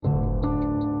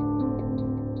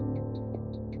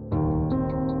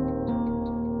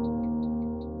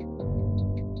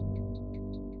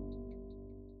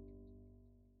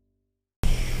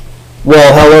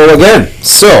Well, hello again.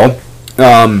 So,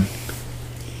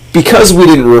 because we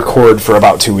didn't record for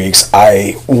about 2 weeks,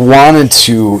 I wanted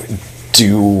to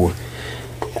do,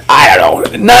 I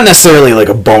don't know, not necessarily like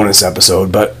a bonus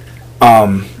episode, but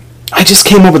I just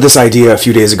came up with this idea a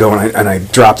few days ago, and I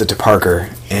dropped it to Parker,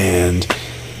 and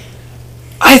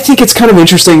I think it's kind of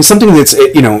interesting, something that's,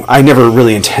 I never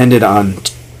really intended on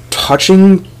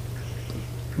touching,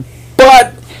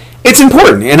 but it's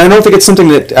important, and I don't think it's something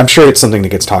that, I'm sure it's something that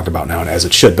gets talked about now, as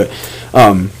it should, but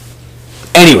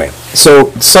anyway, so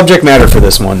subject matter for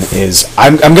this one is,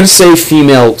 I'm going to say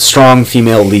strong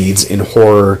female leads in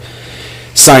horror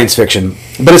science fiction,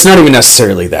 but it's not even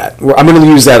necessarily that. I'm going to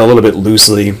use that a little bit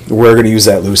loosely. We're going to use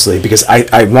that loosely, because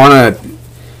I want to,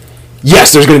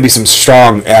 yes, there's going to be some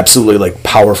strong, absolutely, like,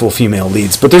 powerful female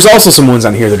leads, but there's also some ones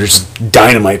on here that are just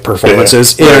dynamite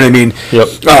performances, you know what I mean? Yep.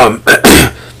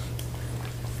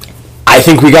 I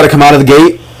think we got to come out of the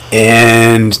gate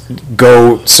and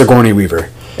go Sigourney Weaver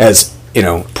as,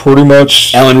 pretty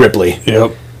much Ellen Ripley.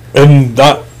 Yep. And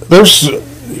definitely.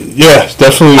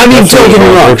 I mean, don't get me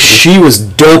wrong, she was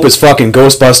dope as fucking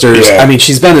Ghostbusters. Yeah. I mean,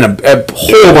 she's been in a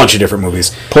whole bunch of different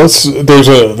movies. Plus, there's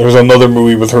another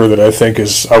movie with her that I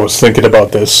was thinking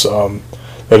about this,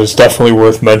 that is definitely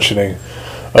worth mentioning.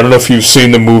 I don't know if you've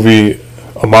seen the movie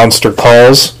A Monster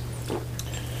Calls.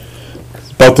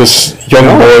 About this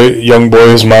young boy,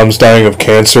 his mom's dying of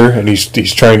cancer, and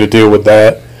he's trying to deal with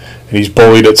that, and he's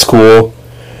bullied at school,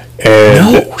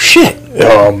 and No shit.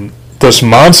 This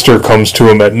monster comes to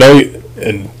him at night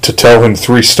and to tell him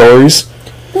 3 stories.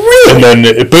 Really? And then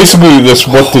it basically Oh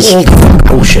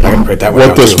shit! I gotta write that one what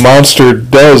down, this too. monster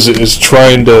does is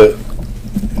trying to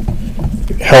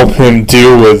help him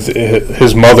deal with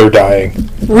his mother dying.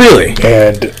 Really?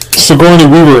 And Sigourney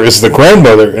Weaver is the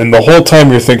grandmother, and the whole time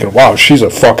you're thinking, wow, she's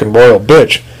a fucking royal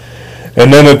bitch.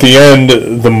 And then at the end,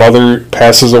 the mother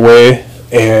passes away,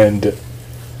 and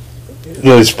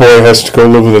this boy has to go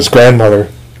live with his grandmother.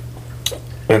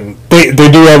 And they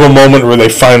do have a moment where they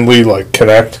finally, like,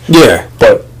 connect. Yeah.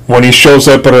 But when he shows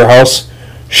up at her house,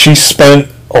 she spent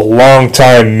a long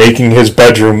time making his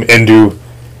bedroom into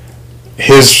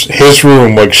his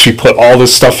room. Like, she put all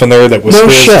this stuff in there that was No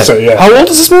his. shit. So, yeah. How old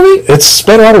is this movie? It's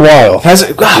been out a while. Has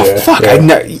it? Oh, Yeah, fuck. yeah.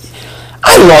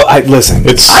 Listen,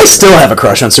 It's- I still have a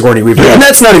crush on Sigourney Weaver, Yeah. and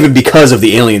that's not even because of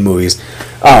the Alien movies.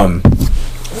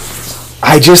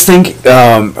 I just think,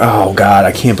 oh god,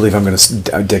 I can't believe I'm going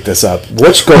to dig this up.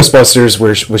 Which Ghostbusters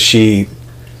was she?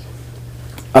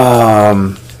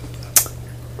 Was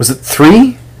it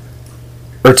 3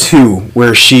 or 2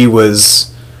 where she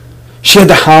had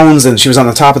the hounds and she was on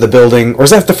the top of the building, or is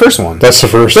that the first one? That's the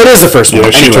first. That is the first one. Yeah,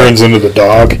 she Anyway. turns into the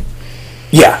dog.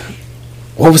 Yeah.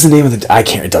 What was the name of the... I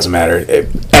can't... It doesn't matter.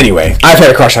 Anyway, I've had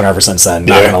a crush on her ever since then.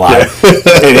 Not Yeah, gonna lie. yeah.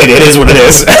 It is what it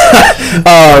is.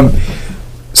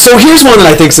 So here's one that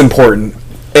I think is important.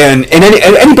 And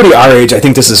anybody our age, I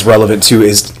think this is relevant to,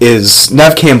 is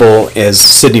Neve Campbell as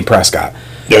Sidney Prescott.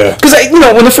 Yeah. Because,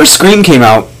 when the first Scream came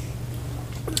out,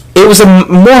 it was a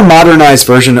more modernized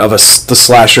version of the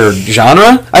slasher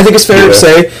genre, I think it's fair to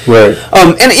say. Right.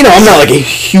 And, I'm not like a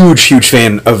huge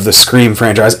fan of the Scream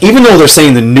franchise, even though they're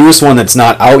saying the newest one that's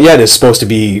not out yet is supposed to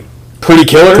be pretty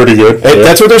killer. Pretty good, yeah.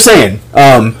 That's what they're saying.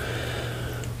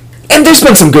 And there's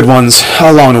been some good ones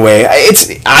along the way.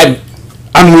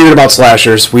 I'm weird about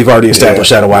slashers. We've already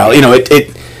established that a while.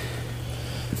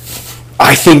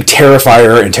 I think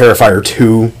Terrifier and Terrifier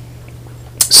 2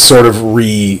 sort of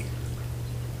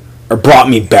brought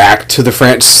me back to the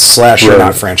slasher, right.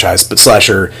 not franchise, but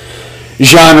slasher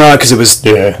genre, because it was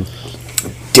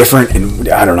different, and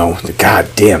I don't know, god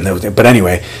damn, but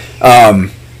anyway,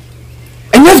 and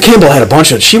Neve Campbell had a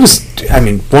bunch of, she was,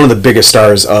 one of the biggest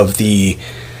stars of the,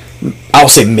 I'll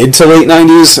say mid to late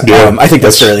 90s. Yeah, I think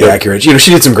that's fairly accurate. She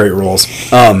did some great roles.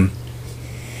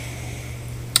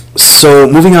 So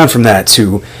moving on from that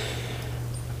to,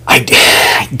 I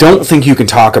don't think you can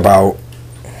talk about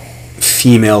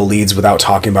female leads without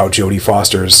talking about Jodie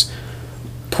Foster's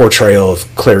portrayal of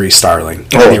Clarice Starling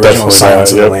in the original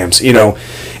Silence of the Lambs. And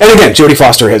again, Jodie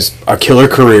Foster has a killer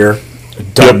career,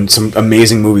 done some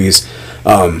amazing movies.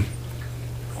 Silence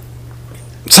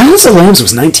of the Lambs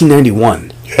was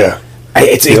 1991. Yeah.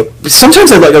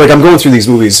 Sometimes I'm going through these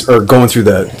movies, or going through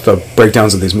the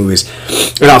breakdowns of these movies,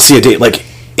 and I'll see a date like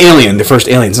Alien. The first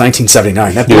Alien's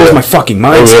 1979. That blows my fucking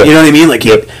mind. Oh, yeah. You know what I mean? Like,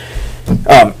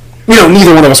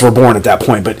 neither one of us were born at that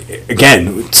point, but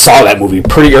again, we saw that movie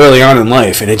pretty early on in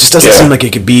life, and it just doesn't seem like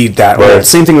it could be that old.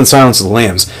 Same thing with Silence of the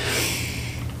Lambs.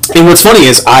 And what's funny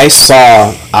is I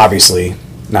saw,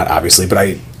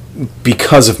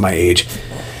 because of my age,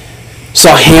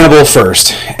 saw Hannibal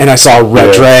first, and I saw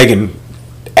Red Dragon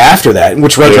after that,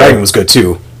 which Red Dragon was good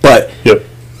too. But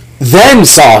then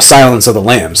saw Silence of the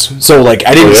Lambs. So like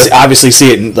I didn't obviously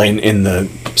see it in the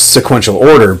sequential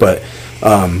order, but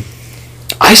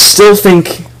I still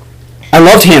think I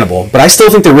loved Hannibal, but I still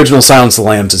think the original Silence of the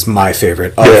Lambs is my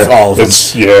favorite of all of them.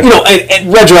 You know,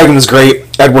 and Red Dragon was great.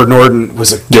 Edward Norton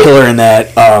was a killer in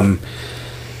that.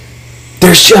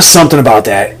 There's just something about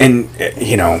that, and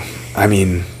you know, I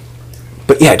mean,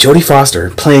 but yeah, Jodie Foster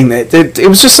playing that. It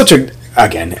was just such a.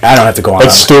 Again, I don't have to go on.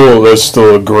 That's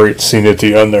still a great scene at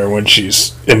the end there when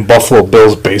she's in Buffalo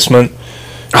Bill's basement,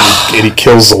 and he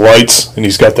kills the lights, and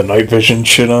he's got the night vision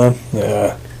shit on.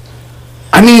 Yeah.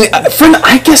 I mean,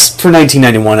 I guess for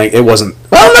 1991, it wasn't.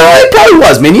 Well, no, it probably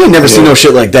was. Man, you ain't never seen no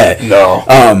shit like that. No.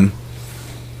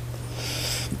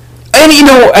 And you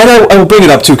know, and I will bring it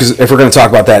up too, because if we're going to talk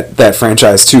about that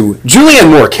franchise too, Julianne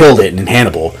Moore killed it in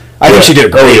Hannibal. I think she did a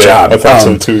great job. I thought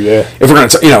so too. Yeah. If we're going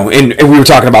to, you know, and we were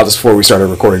talking about this before we started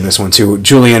recording this one too.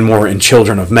 Julianne Moore in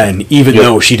Children of Men, even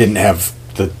though she didn't have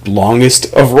the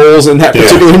longest of roles in that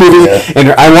particular movie,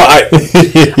 and I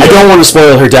don't want to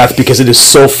spoil her death because it is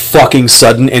so fucking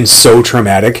sudden and so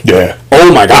traumatic. Yeah.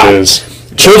 Oh my god. It is.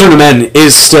 Children of Men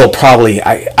is still probably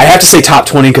I have to say top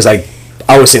 20 because I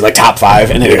always say like top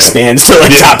 5 and it expands to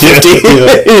like top 50. You know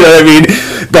what I mean?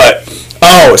 But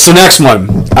so next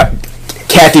one.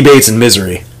 Kathy Bates in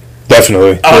Misery.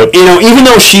 Definitely. You know, even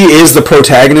though she is the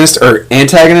protagonist or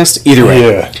antagonist, either way.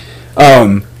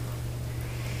 Yeah.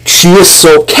 She is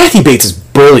so... Kathy Bates is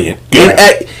brilliant. Yeah.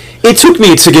 And it took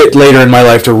me to get later in my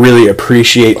life to really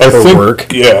appreciate her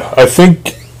work. Yeah, I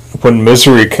think when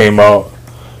Misery came out,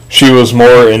 she was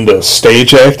more into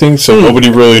stage acting, so nobody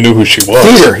really knew who she was.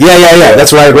 Theater. Yeah.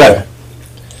 That's what I read.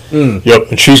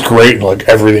 Yep, and she's great in like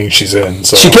everything she's in.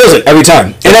 So. She kills it every time.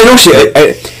 And I know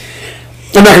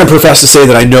I'm not going to profess to say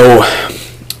that I know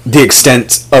the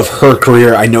extent of her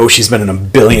career. I know she's been in a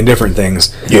billion different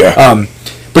things. Yeah.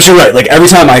 But you're right. Like every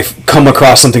time I come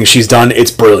across something she's done,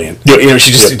 it's brilliant. You know,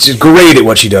 she's great at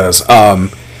what she does.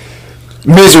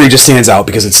 Misery just stands out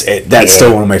because that's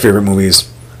still one of my favorite movies.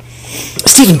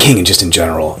 Stephen King and just in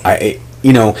general,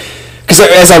 you know, because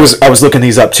as I was looking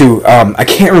these up too, I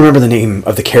can't remember the name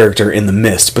of the character in The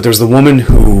Mist, but there's the woman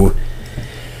who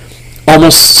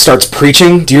almost starts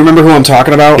preaching. Do you remember who I'm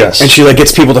talking about? Yes. And she like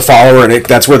gets people to follow her, and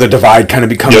that's where the divide kind of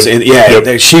becomes.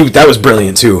 That was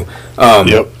brilliant too.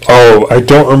 Oh, I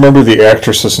don't remember the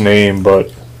actress's name,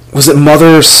 but was it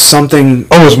Mother something?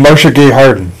 Oh, it was Marcia Gay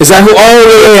Harden. Is that who?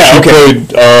 Oh, yeah.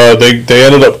 Okay. They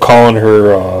ended up calling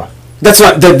her. That's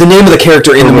not the name of the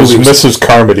character in the movie. Was Mrs.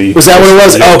 Carmody. Was that what it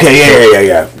was? Yeah. Okay,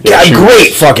 yeah. God,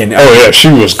 great fucking. Oh yeah, she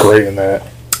was great in that.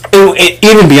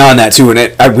 Even beyond that too,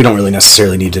 and we don't really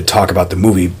necessarily need to talk about the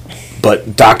movie,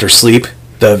 but Dr. Sleep,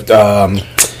 that's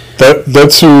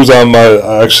who's on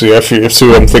my actually. That's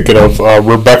who I'm thinking of.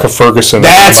 Rebecca Ferguson.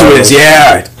 That's who it is.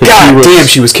 Yeah. God damn,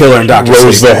 she was killer in Dr. Sleep.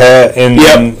 Rose the Hat and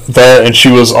that, and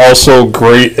she was also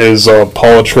great as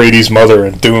Paul Atreides' mother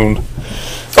in Dune.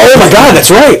 Oh my God,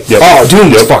 that's right. Yep. Oh,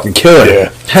 Dune was fucking killer.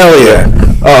 Yeah. Hell yeah.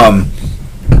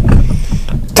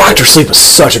 Dr. Sleep was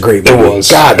such a great movie. It was.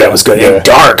 God, that was good. Yeah. And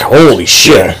dark. Holy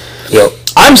shit. Yeah. Yep.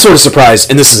 I'm sort of surprised,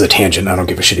 and this is a tangent, I don't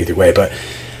give a shit either way, but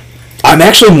I'm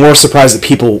actually more surprised that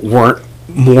people weren't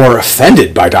more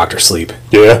offended by Dr. Sleep.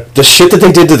 Yeah. The shit that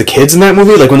they did to the kids in that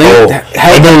movie, like when they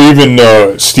I know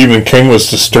even Stephen King was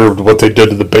disturbed what they did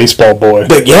to the baseball boy.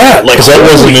 But yeah, like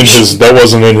that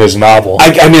wasn't in his novel.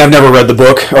 I mean, I've never read the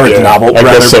book or the novel. I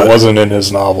guess it wasn't in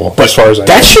his novel. But as far as I know,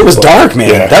 that shit was dark, man.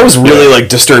 Yeah. That was really like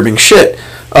disturbing shit.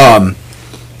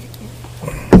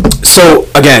 So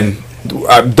again,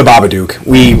 the Babadook.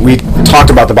 We talked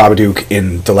about the Babadook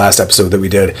in the last episode that we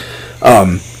did.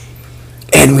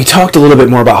 And we talked a little bit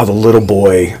more about how the little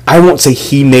boy, I won't say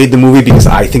he made the movie because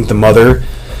I think the mother.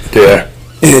 Yeah.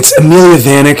 And it's Amelia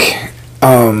Vanek,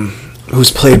 who's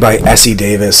played by Essie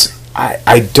Davis.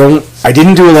 I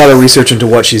didn't do a lot of research into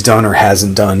what she's done or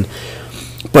hasn't done,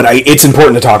 but it's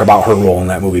important to talk about her role in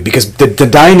that movie because the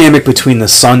dynamic between the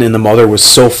son and the mother was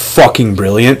so fucking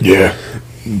brilliant. Yeah.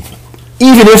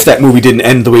 Even if that movie didn't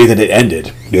end the way that it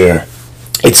ended. Yeah.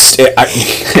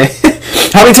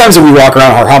 How many times did we walk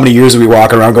around, or how many years did we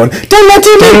walk around going, don't let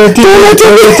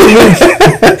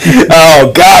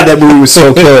Oh, God, that movie was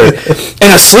so killer.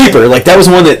 And a sleeper, like, that was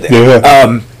one that,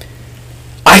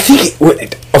 I think,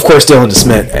 of course, Dylan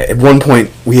DeSmit, at one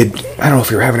point, we had, I don't know if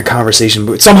we were having a conversation,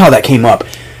 but somehow that came up.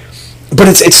 But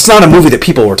it's not a movie that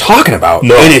people were talking about.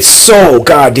 No. And it's so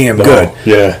goddamn good.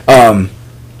 Yeah.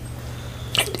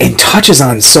 And touches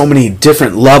on so many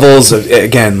different levels of,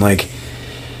 again, like,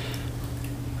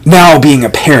 now being a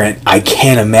parent, I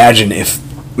can't imagine if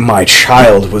my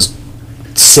child was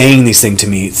saying these things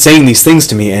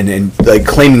to me, and like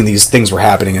claiming these things were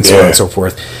happening and so on and so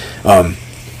forth.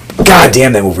 God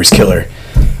damn, that movie's killer.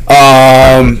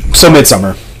 So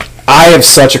Midsommar. I have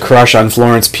such a crush on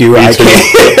Florence Pugh. I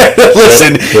can't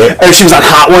listen. She was on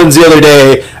Hot Ones the other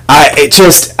day.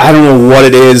 I don't know what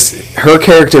it is. Her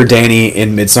character Dani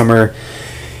in Midsommar.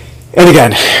 And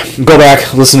again, go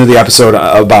back, listen to the episode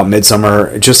about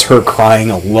Midsommar. Just her crying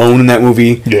alone in that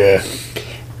movie. Yeah.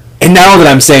 And now that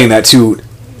I'm saying that too,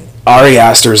 Ari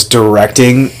Aster's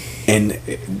directing and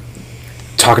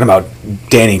talking about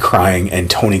Dani crying and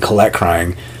Toni Collette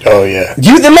crying. Oh yeah. The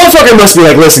motherfucker must be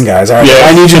like, listen guys, all right,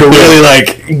 I need you to really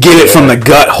like get it from the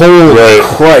gut. Holy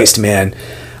Christ, man.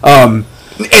 And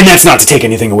that's not to take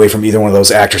anything away from either one of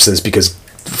those actresses, because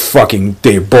fucking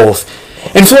they're both.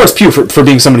 And Florence Pugh, for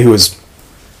being somebody who was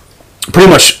pretty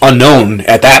much unknown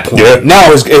at that point,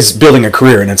 now is building a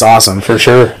career, and it's awesome. For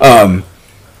sure. And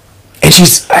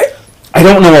she's, I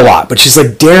don't know a lot, but she's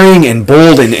like daring and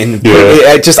bold, and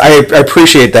I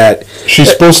appreciate that.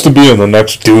 She's supposed to be in the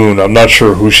next Dune. I'm not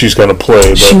sure who she's going to play.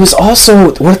 But she was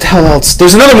also, what the hell else?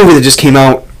 There's another movie that just came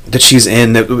out that she's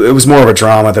in. That it was more of a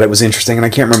drama, that it was interesting, and I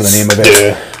can't remember the name of it.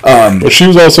 Yeah. But she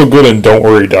was also good in Don't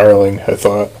Worry, Darling, I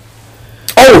thought.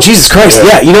 Oh, Jesus Christ,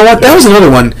 yeah. You know what? That was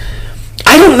another one.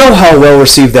 I don't know how well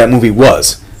received that movie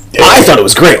was. Yeah. I thought it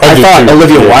was great. I thought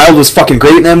Olivia Wilde was fucking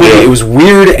great in that movie. Yeah. It was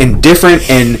weird and different,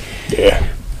 and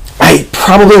I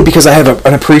probably, because I have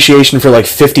an appreciation for like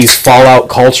 50s Fallout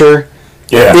culture.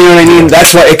 Yeah. You know what I mean?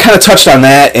 That's why it kind of touched on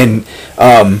that, and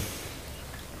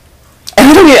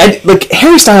like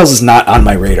Harry Styles is not on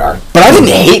my radar, but I didn't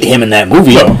hate him in that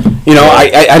movie. No. You know,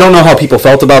 I don't know how people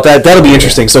felt about that. That'll be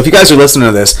interesting. So if you guys are listening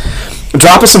to this,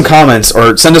 drop us some comments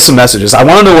or send us some messages. I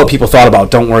want to know what people thought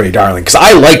about Don't Worry, Darling, because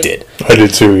I liked it. I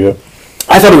did too, yeah.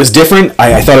 I thought it was different.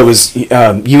 I thought it was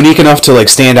unique enough to like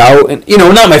stand out. And, you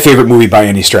know, not my favorite movie by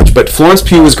any stretch, but Florence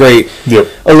Pugh was great. Yep.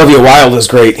 Olivia Wilde was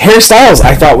great. Harry Styles,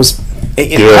 I thought was... I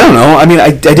don't know. I mean,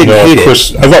 I didn't hate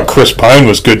it. I thought Chris Pine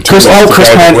was good too. Chris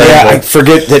Pine. Yeah, I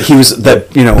forget that he was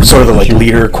that. You know, sort of the like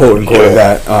leader, quote unquote, of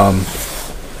that.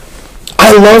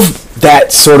 I love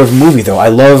that sort of movie, though. I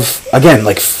love, again,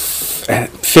 like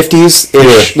 50s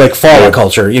ish, like Fallout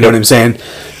culture. You know what I'm saying?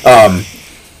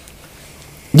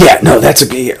 That's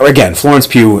again Florence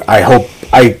Pugh. I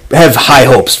have high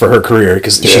hopes for her career,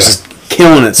 because she's just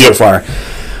killing it so far.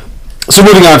 So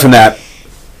moving on from that.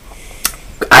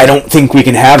 I don't think we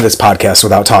can have this podcast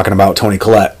without talking about Toni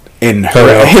Collette in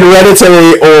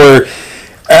Hereditary, or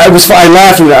I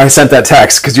laughed when I sent that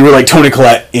text, because you were like, Toni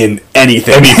Collette in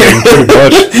anything pretty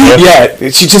much.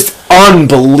 She's just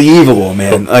unbelievable,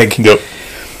 man. Like,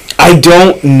 I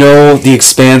don't know the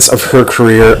expanse of her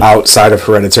career outside of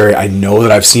Hereditary. I know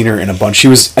that I've seen her in a bunch. She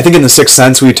was, I think, in The Sixth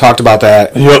Sense. We talked about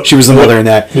that. Yep. She was the mother in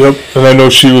that. Yep. And I know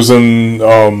she was in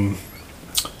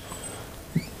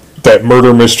that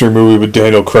murder mystery movie with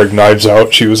Daniel Craig, Knives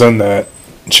Out. She was in that.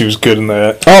 She was good in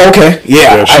that. Oh, okay.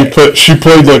 Yeah. She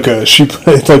played like a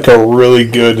really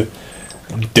good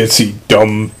ditzy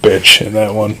dumb bitch in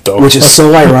that one, though. Which is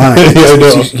so ironic. I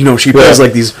know. She plays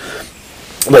like these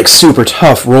like super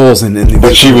tough roles,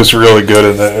 but she was really good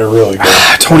in that. Really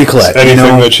good. Toni Collette.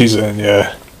 Anything that she's in,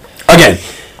 yeah. Again,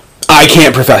 I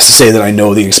can't profess to say that I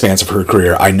know the expanse of her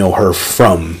career. I know her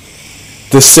from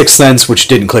The Sixth Sense, which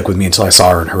didn't click with me until I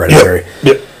saw her in Hereditary.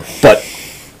 Yep. But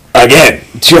again,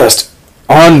 just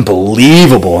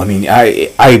unbelievable. I mean,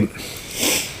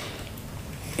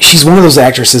 she's one of those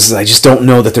actresses that I just don't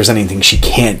know that there's anything she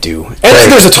can't do. And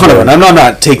there's a ton of them. I'm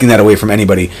not taking that away from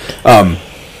anybody. But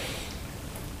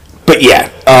yeah.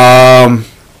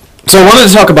 So I wanted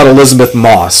to talk about Elizabeth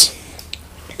Moss,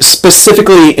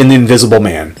 specifically in The Invisible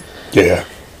Man. Yeah.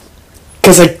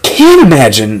 Because I can't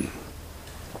imagine...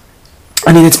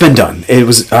 I mean, it's been done. It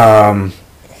was,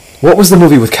 what was the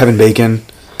movie with Kevin Bacon?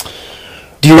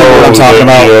 Do you know what I'm talking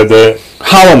about? Yeah,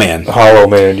 Hollow Man. Hollow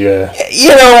Man, yeah. You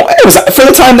know, it was, for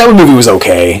the time, that movie was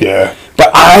okay. Yeah.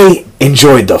 But I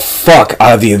enjoyed the fuck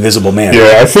out of The Invisible Man.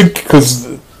 Yeah, I think because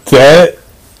that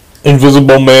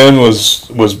Invisible Man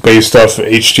was based off of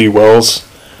H.G. Wells.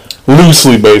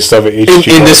 Loosely based off of H.G. Wells.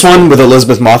 In this one with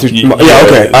Elizabeth Moss? Yeah,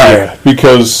 okay. All right.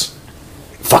 Because...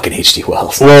 Fucking H.G.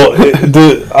 Wells. Well,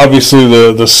 obviously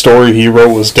the story he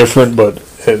wrote was different, but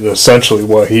essentially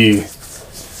what he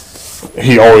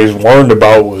always warned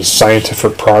about was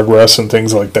scientific progress and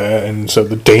things like that, and so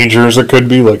the dangers it could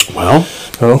be. Like, well,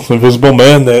 Invisible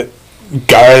Man, that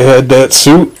guy had that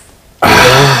suit.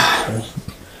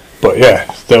 But yeah,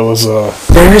 that was.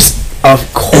 There's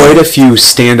quite a few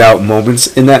standout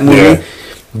moments in that movie,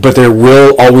 but there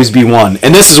will always be one,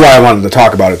 and this is why I wanted to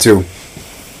talk about it too.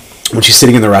 When she's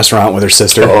sitting in the restaurant with her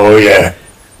sister. Oh, yeah.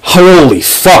 holy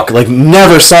fuck! Like,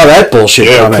 never saw that bullshit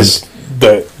coming. because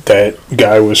that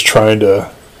guy was trying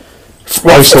to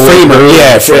Frame her,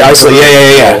 yeah.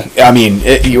 I mean,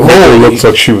 it holy, looked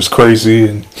like she was crazy,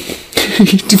 and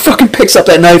he fucking picks up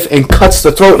that knife and cuts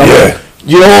the throat. And I'm Yeah. like,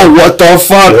 yo, what the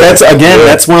fuck?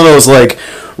 That's one of those like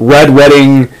Red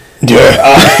Wedding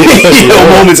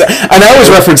moments. And I always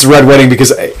reference Red Wedding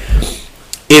because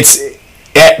it's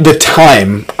at the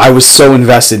time I was so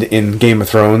invested in Game of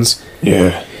Thrones.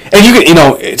 yeah. And you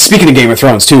can, speaking of Game of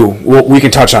Thrones too, we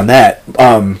can touch on that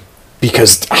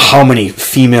because how many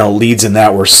female leads in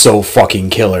that were so fucking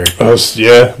killer. There's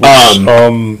a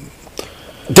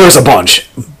bunch,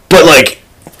 but like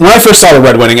when I first saw the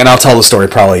Red Wedding, and I'll tell the story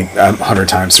probably 100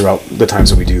 times throughout the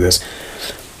times that we do this.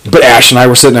 But Ash and I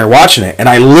were sitting there watching it, and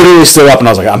I literally stood up and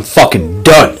I was like, "I'm fucking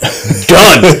done,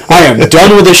 done. I am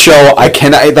done with this show. I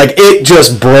cannot." Like, it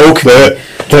just broke me.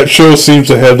 That show seems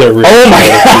to have that. Oh my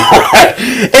god!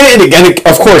 And again,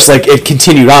 of course, like it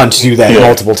continued on to do that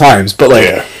multiple times, but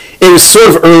like it was sort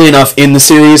of early enough in the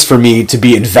series for me to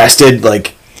be invested,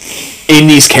 like in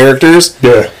these characters.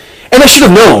 Yeah. And I should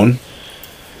have known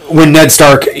when Ned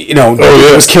Stark,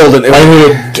 was killed. And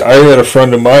I had a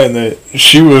friend of mine that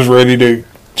she was ready to.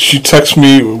 She texted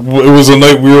me. It was the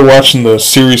night we were watching the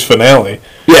series finale.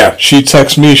 Yeah. She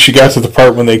texted me. She got to the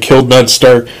part when they killed Ned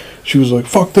Stark. She was like,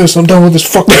 "Fuck this! I'm done with this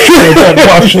fucking show. I'm not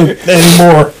watching it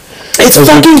anymore." It's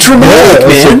fucking traumatic,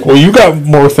 man. Like, well, you got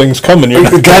more things coming.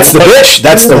 That's the bitch.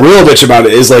 That's the real bitch about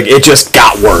it. Is like it just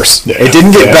got worse. Yeah. It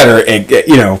didn't get better.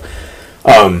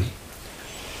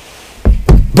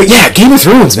 But yeah, Game of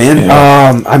Thrones, man.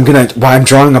 Yeah. I'm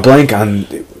drawing a blank on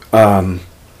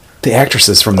the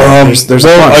actresses from that. There's a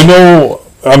bunch. I know.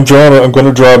 I'm going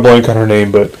to draw a blank on her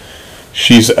name, but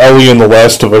she's Ellie in The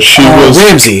Last of Us. She was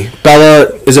Ramsey. Bella.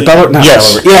 Is it Bella? Not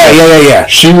yes. Bella. Yeah.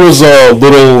 She was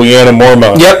little Lyanna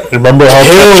Mormont. Yep. Remember how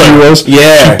tough she was?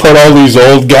 Yeah. She put all these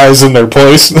old guys in their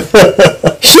place.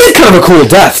 She had kind of a cool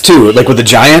death too, like with the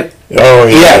giant. Oh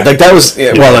yeah. Yeah, like that was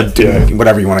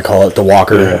whatever you want to call it, the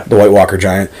Walker, the White Walker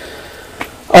giant.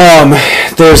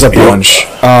 There's a bunch.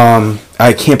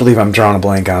 I can't believe I'm drawing a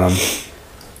blank on them.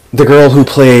 The girl who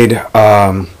played.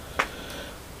 Wow,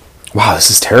 this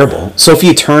is terrible.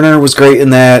 Sophie Turner was great in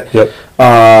that. Yep.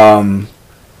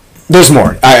 There's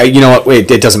more. You know what?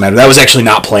 Wait, it doesn't matter. That was actually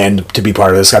not planned to be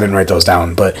part of this. I didn't write those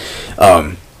down, but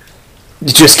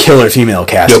just killer female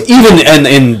cast. Yep. Even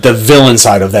in the villain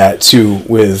side of that too,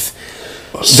 with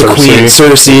Cersei. the Queen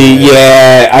Cersei.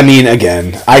 Yeah, I mean,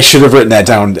 again, I should have written that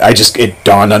down. It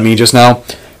dawned on me just now.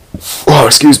 Oh,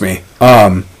 excuse me.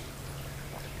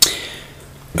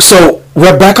 So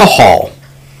Rebecca Hall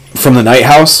from The Night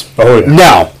House. Oh yeah.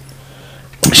 Now,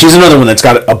 she's another one that's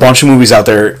got a bunch of movies out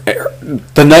there.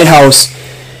 The Night House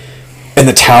and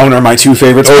The Town are my two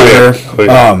favorites by her. Oh,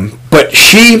 yeah. But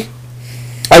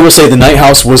I will say The Night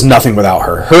House was nothing without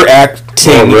her. Her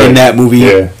acting in that movie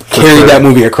carried that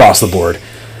movie across the board.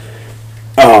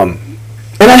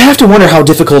 And I have to wonder how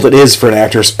difficult it is for an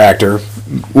actor,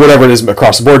 whatever it is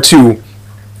across the board, too.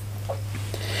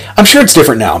 I'm sure it's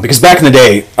different now, because back in the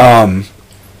day,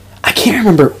 I can't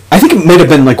remember. I think it might have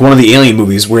been like one of the Alien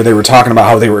movies where they were talking about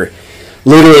how they were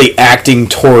literally acting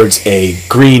towards a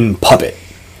green puppet.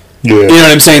 Yeah. You know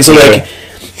what I'm saying? So, like,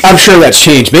 I'm sure that's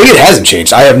changed. Maybe it hasn't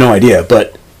changed. I have no idea.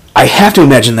 But I have to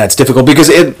imagine that's difficult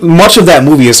because much of that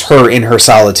movie is her in her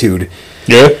solitude.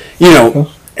 Yeah.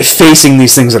 Facing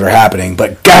these things that are happening.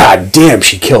 But god damn,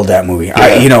 she killed that movie. Yeah.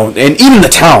 And even The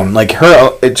Town, like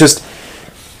her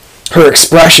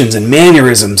expressions and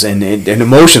mannerisms and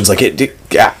emotions, like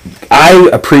I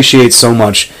appreciate so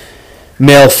much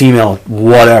male, female,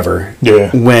 whatever. Yeah.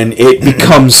 When it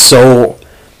becomes so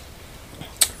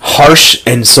harsh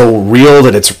and so real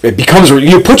that it becomes,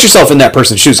 you put yourself in that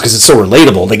person's shoes because it's so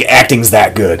relatable. Like, acting's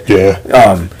that good. Yeah.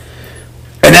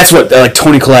 And that's what, like,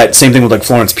 Toni Collette, same thing with, like,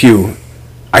 Florence Pugh.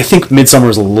 I think Midsommar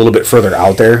is a little bit further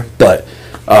out there, but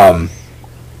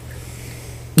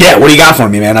yeah, what do you got for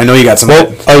me, man? I know you got some. Well,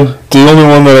 the only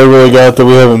one that I really got that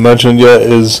we haven't mentioned yet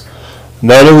is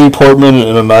Natalie Portman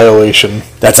in Annihilation.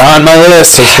 That's on my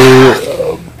list.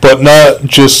 But not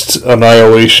just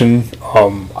Annihilation.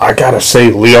 I gotta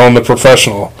say, Leon the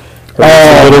Professional.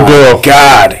 Little girl.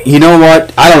 God, you know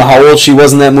what? I don't know how old she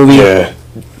was in that movie. Yeah.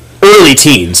 Early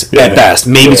teens at best,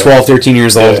 maybe 12, 13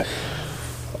 years old. Yeah.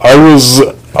 I was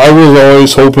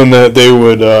always hoping that they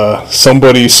would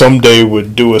somebody someday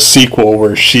would do a sequel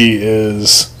where she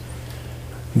is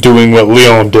doing what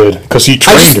Leon did, because he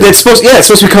trained her. It's supposed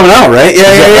to be coming out, right? Yeah.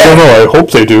 I don't know. I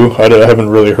hope they do. I haven't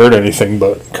really heard anything,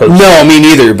 but no, me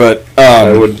neither. But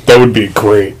that would be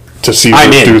great to see her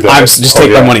do that. I'm just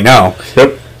take my money now.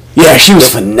 Yep. Yeah, she was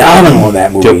phenomenal in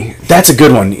that movie. Yep. That's a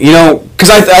good one. You know, because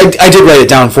I did write it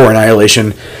down for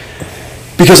Annihilation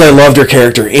because I loved her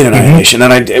character in Annihilation,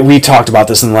 and we talked about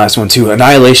this in the last one too.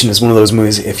 Annihilation is one of those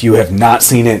movies. If you have not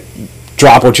seen it,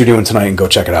 drop what you're doing tonight and go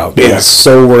check it out. Yeah. It's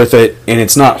so worth it, and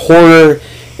it's not horror.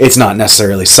 It's not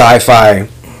necessarily sci-fi.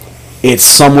 It's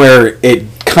somewhere. It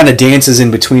kind of dances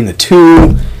in between the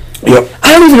two. Yep.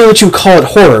 I don't even know what you would call it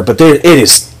horror, but it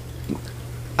is.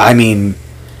 I mean,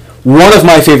 one of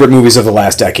my favorite movies of the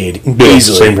last decade,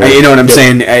 easily. You know what I'm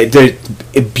saying?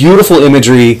 Beautiful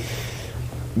imagery,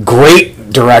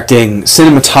 great directing,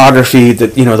 cinematography.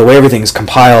 That the way everything's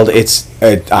compiled. I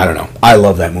don't know. I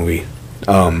love that movie.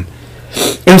 And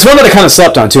it's one that I kind of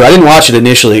slept on too. I didn't watch it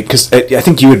initially because I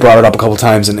think you had brought it up a couple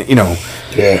times, and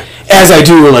yeah. As I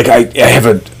do, like I have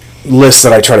a list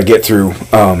that I try to get through.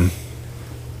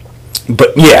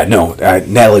 But yeah, no,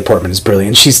 Natalie Portman is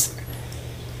brilliant.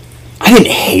 I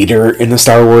didn't hate her in the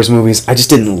Star Wars movies. I just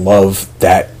didn't love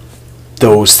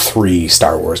those 3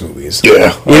 Star Wars movies. Yeah, you know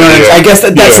what I mean? I guess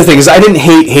that's the thing is I didn't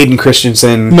hate Hayden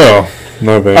Christensen. No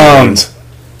bad.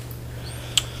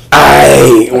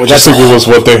 I just think it was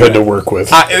what they had to work with.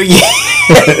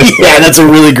 Yeah, that's a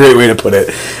really great way to put it.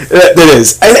 That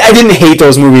is. I didn't hate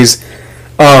those movies.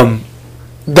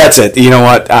 That's it. You know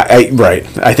what? Right.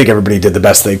 I think everybody did the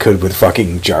best they could with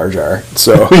fucking Jar Jar.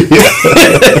 So yeah.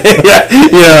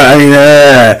 I mean,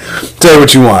 say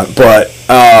what you want, but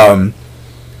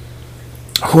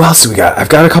who else do we got? I've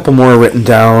got a couple more written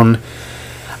down.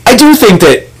 I do think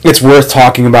that it's worth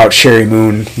talking about Sherry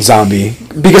Moon Zombie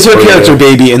because her character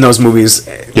Baby in those movies.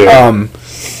 Yeah.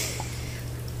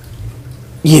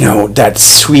 That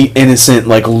sweet, innocent,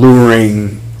 like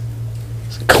luring,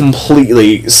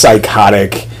 completely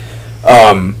psychotic,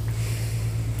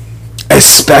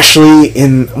 especially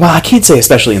in I can't say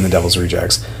especially in The Devil's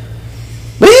Rejects.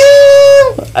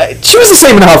 Well, she was the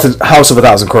same in House of a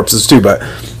Thousand Corpses too, but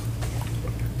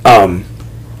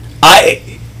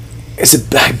is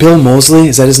it Bill Moseley?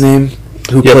 Is that his name?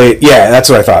 Who played? Yeah, that's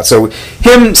what I thought. So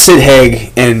him, Sid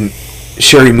Haig, and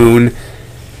Sherry Moon.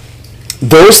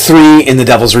 Those 3 in The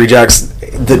Devil's Rejects,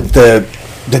 the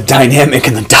dynamic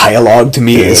and the dialogue to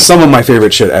me is some of my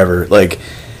favorite shit ever. Like,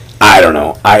 I don't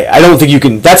know. I don't think you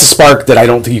can... That's a spark that I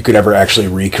don't think you could ever actually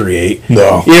recreate.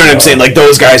 No. You know what I'm saying? Like,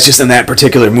 those guys just in that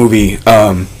particular movie.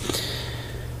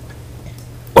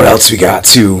 What else we got,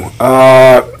 too?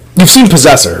 You've seen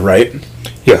Possessor, right?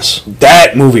 Yes.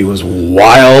 That movie was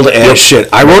wild as shit.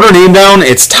 I wrote her name down.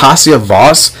 It's Tasia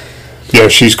Voss. Yeah,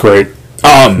 she's great.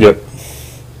 Yep.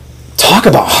 Talk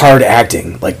about hard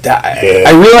acting like that. Yeah.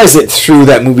 I realized that through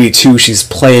that movie too. She's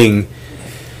playing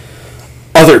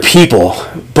other people,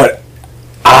 but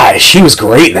she was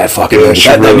great in that fucking movie.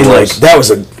 That was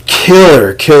a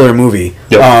killer movie.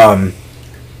 Yep. And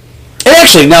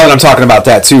actually, now that I'm talking about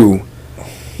that too,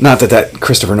 not that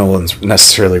Christopher Nolan's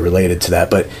necessarily related to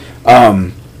that, but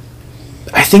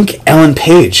I think Ellen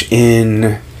Page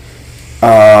in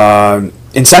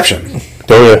Inception.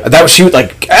 Oh yeah, that was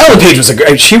Ellen Page was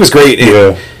she was great.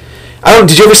 Yeah.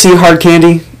 Did you ever see Hard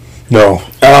Candy? No.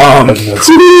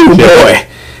 Boy,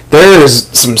 there's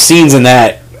some scenes in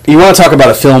that. You want to talk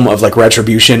about a film of like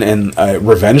retribution and a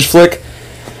revenge flick?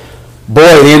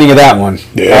 Boy, the ending of that one.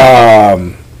 Yeah.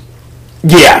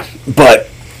 But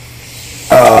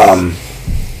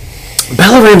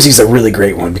Bella Ramsey's a really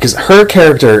great one because her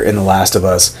character in The Last of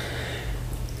Us.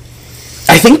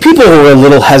 I think people were a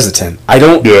little hesitant.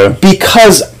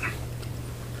 Because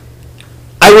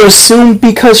I would assume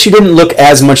because she didn't look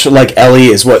as much like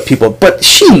Ellie as what people... But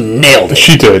she nailed it.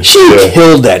 She did. She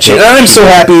killed that shit. And I'm so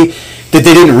happy that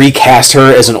they didn't recast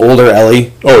her as an older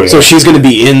Ellie. Oh, yeah. So she's going to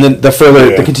be in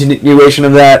the continuation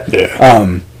of that.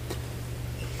 Yeah.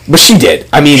 But she did.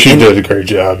 I mean... She did a great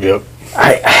job, yep.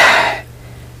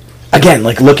 Again,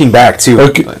 like looking back too.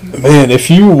 Man, if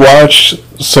you watch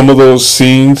some of those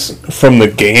scenes from the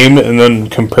game and then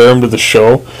compare them to the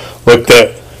show, like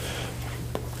that,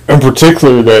 in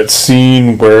particular, that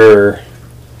scene where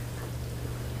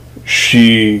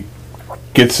she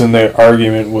gets in that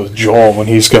argument with Joel when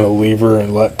he's going to leave her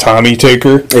and let Tommy take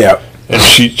her. Yeah. And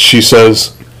she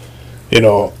says,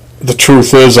 the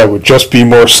truth is I would just be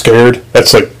more scared.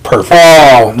 That's like perfect.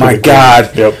 Oh, my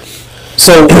God. Yep.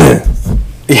 So...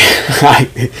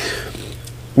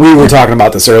 we were talking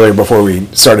about this earlier before we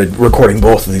started recording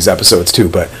both of these episodes too,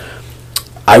 but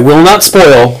I will not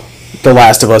spoil The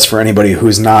Last of Us for anybody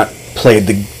who's not played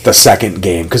the second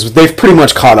game, because they've pretty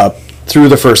much caught up through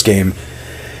the first game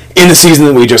in the season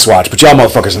that we just watched, but y'all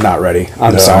motherfuckers are not ready.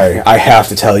 I'm sorry. I have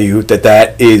to tell you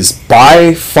that is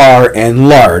by far and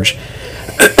large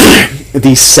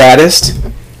the saddest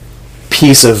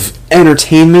piece of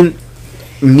entertainment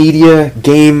media,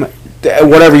 game,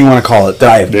 whatever you want to call it, that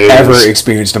I have ever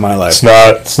experienced in my life.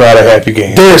 It's not a happy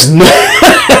game. There's no...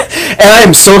 And I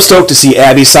am so stoked to see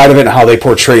Abby's side of it and how they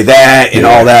portray that and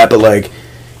all that, but, like,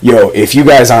 yo, if you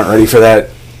guys aren't ready for that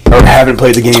or haven't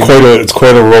played the game... It's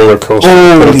quite a roller coaster.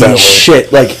 Holy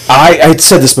shit. Like, I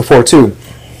said this before, too.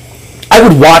 I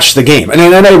would watch the game, and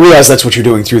I realize that's what you're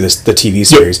doing through the TV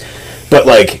series, but,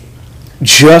 like,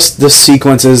 just the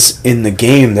sequences in the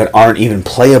game that aren't even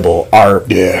playable are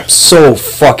so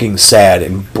fucking sad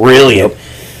and brilliant.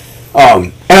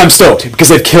 And I'm stoked because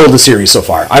they've killed the series so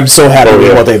far. I'm so happy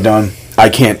with what they've done. I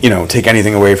can't, take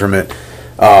anything away from it.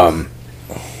 I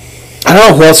don't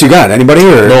know who else you got. Anybody?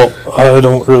 Or? No, I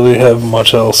don't really have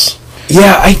much else.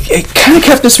 Yeah, I kind of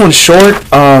kept this one short.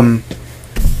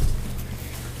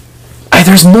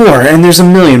 There's more, and there's a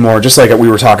million more, just like we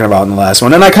were talking about in the last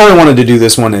one. And I kind of wanted to do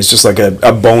this one as just like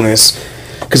a bonus,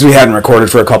 because we hadn't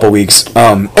recorded for a couple weeks.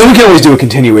 And we can always do a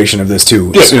continuation of this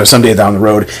too, someday down the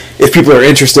road. If people are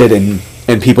interested and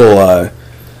people want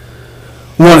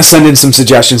to send in some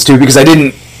suggestions too, because I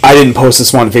didn't post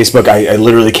this one on Facebook. I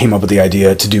literally came up with the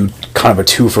idea to do kind of a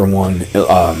 2-for-1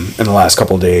 in the last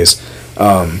couple of days.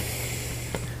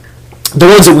 The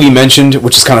ones that we mentioned,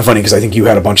 which is kind of funny because I think you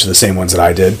had a bunch of the same ones that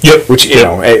I did. Yep. Which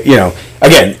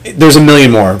again, there's a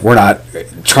million more. We're not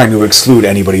trying to exclude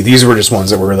anybody. These were just ones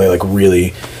that were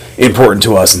really important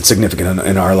to us and significant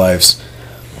in our lives.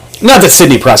 Not that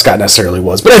Sidney Prescott necessarily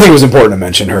was, but I think it was important to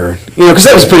mention her. Because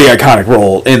that was a pretty iconic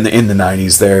role in the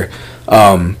 '90s there.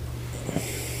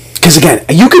 Because again,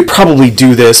 you could probably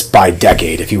do this by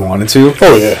decade if you wanted to.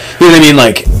 Oh yeah. You know what I mean?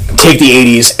 Like take the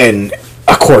 '80s and.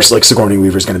 Of course, like Sigourney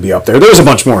Weaver's going to be up there. There's a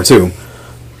bunch more too.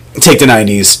 Take the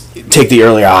 '90s, take the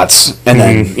early aughts, and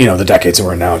then the decades that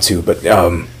we're in now too. But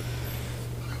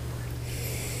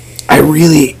I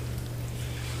like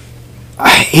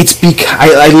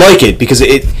it because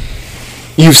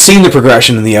you've seen the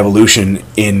progression and the evolution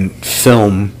in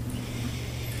film,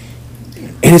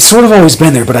 and it's sort of always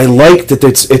been there. But I like that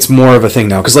it's more of a thing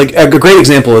now because like a great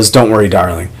example is Don't Worry,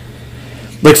 Darling.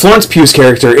 Like Florence Pugh's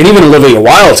character, and even Olivia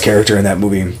Wilde's character in that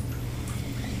movie,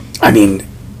 I mean,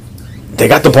 they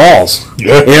got the balls.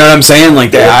 Yeah. You know what I'm saying?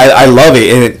 Like, I love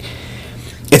it. And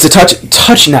it's a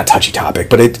not touchy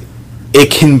topic, but it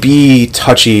can be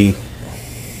touchy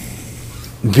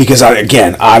because, I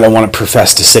don't want to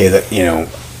profess to say that,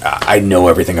 I know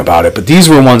everything about it, but these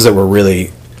were ones that were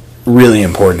really, really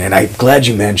important. And I'm glad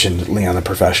you mentioned Leon the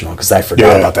Professional because I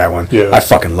forgot about that one. Yeah. I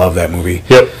fucking love that movie.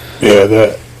 Yep.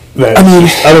 Yeah, I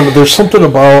don't know. There's something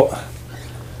about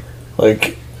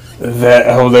like that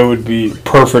how that would be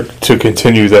perfect to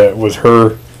continue that with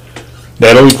her.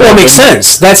 Natalie Portman. Well, it makes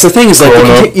sense. That's the thing is like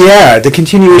the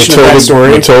continuation of that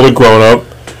story. Matilda grown up,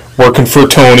 working for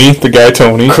Tony, the guy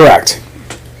Tony. Correct.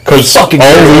 Because all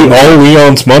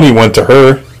Leon's money went to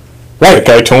her. Right. That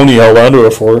guy Tony held onto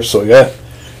her for. So yeah,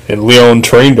 and Leon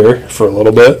trained her for a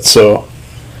little bit. So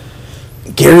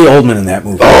Gary Oldman in that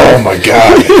movie. Oh my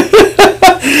god.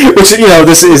 Which,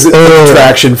 this is a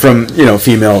attraction from,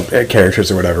 female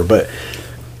characters or whatever, but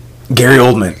Gary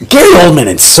Oldman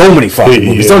in so many fucking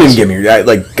movies. Don't even get me,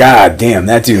 god damn,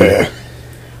 that dude. Yeah.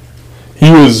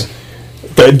 He was,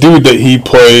 that dude that he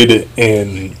played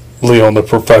in Leon the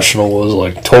Professional was,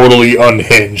 like, totally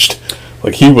unhinged.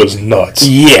 Like, he was nuts.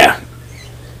 Yeah.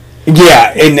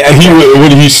 Yeah, and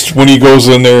when he goes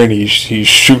in there and he's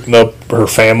shooting up her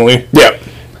family. Yeah.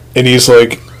 And he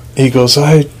goes,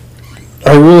 I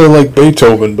really like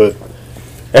Beethoven, but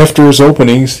after his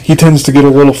openings, he tends to get a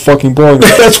little fucking boring.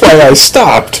 That's why I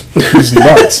stopped. He's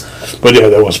nuts. But yeah,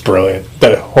 that was brilliant.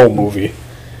 That whole movie.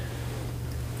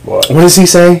 What does he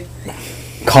say?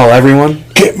 Call everyone?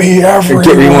 Get me everyone.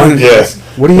 Get everyone? Yeah.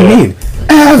 What do you mean?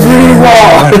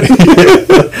 Everyone!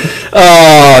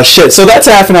 Oh, shit. So that's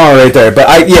half an hour right there. But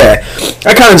I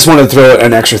kind of just wanted to throw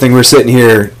an extra thing. We're sitting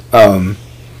here, and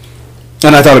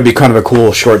I thought it'd be kind of a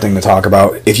cool short thing to talk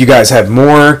about. If you guys have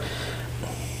more,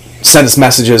 send us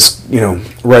messages,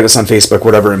 write us on Facebook,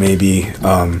 whatever it may be.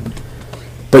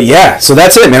 But yeah, so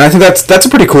that's it, man. I think that's a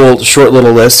pretty cool short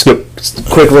little list.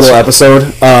 Quick little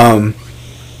episode.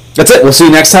 That's it. We'll see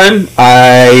you next time.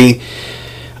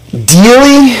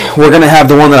 Ideally, we're going to have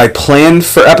the one that I planned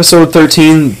for episode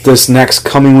 13 this next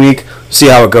coming week. See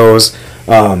how it goes.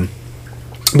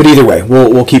 But either way,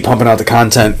 we'll keep pumping out the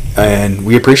content, and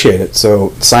we appreciate it.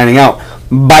 So, signing out.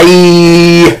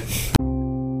 Bye!